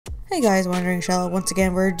Hey guys, Wandering Shell. Once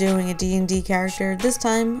again, we're doing a D&D character. This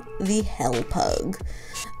time, the Hell Pug.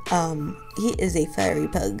 He is a fairy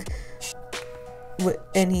pug,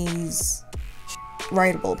 and he's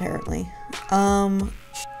rideable apparently.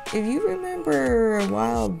 If you remember a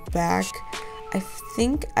while back, I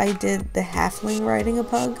think I did the halfling riding a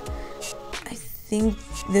pug. I think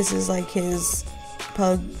this is like his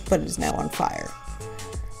pug, but it's now on fire.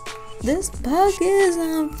 This pug is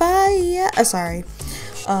on fire. Sorry.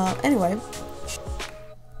 Anyway,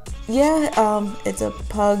 yeah, it's a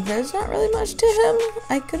pug. There's not really much to him.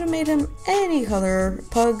 I could have made him any color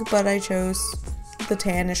pug, but I chose the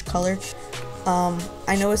tannish color.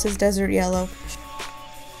 I know it says desert yellow.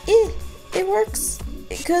 It works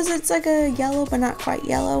because it's like a yellow, but not quite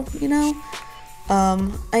yellow, you know?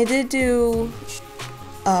 I did do,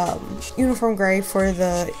 uniform gray for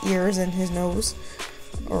the ears and his nose,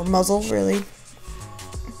 or muzzle, really.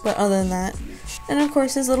 But other than that, and of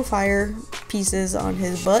course his little fire pieces on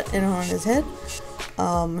his butt and on his head.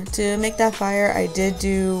 To make that fire, I did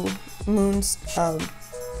do the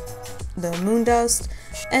moon dust,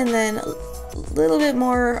 and then a little bit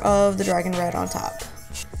more of the dragon red on top.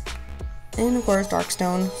 And of course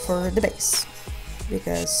darkstone for the base,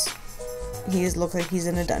 because he looks like he's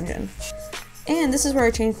in a dungeon. And this is where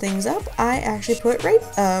I changed things up. I actually put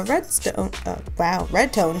redstone,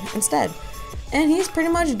 red tone instead. And he's pretty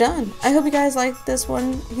much done. I hope you guys like this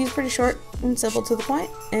one. He's pretty short and simple to the point.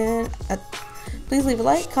 And please leave a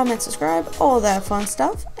like, comment, subscribe, all that fun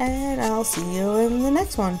stuff. And I'll see you in the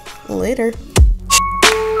next one. Later.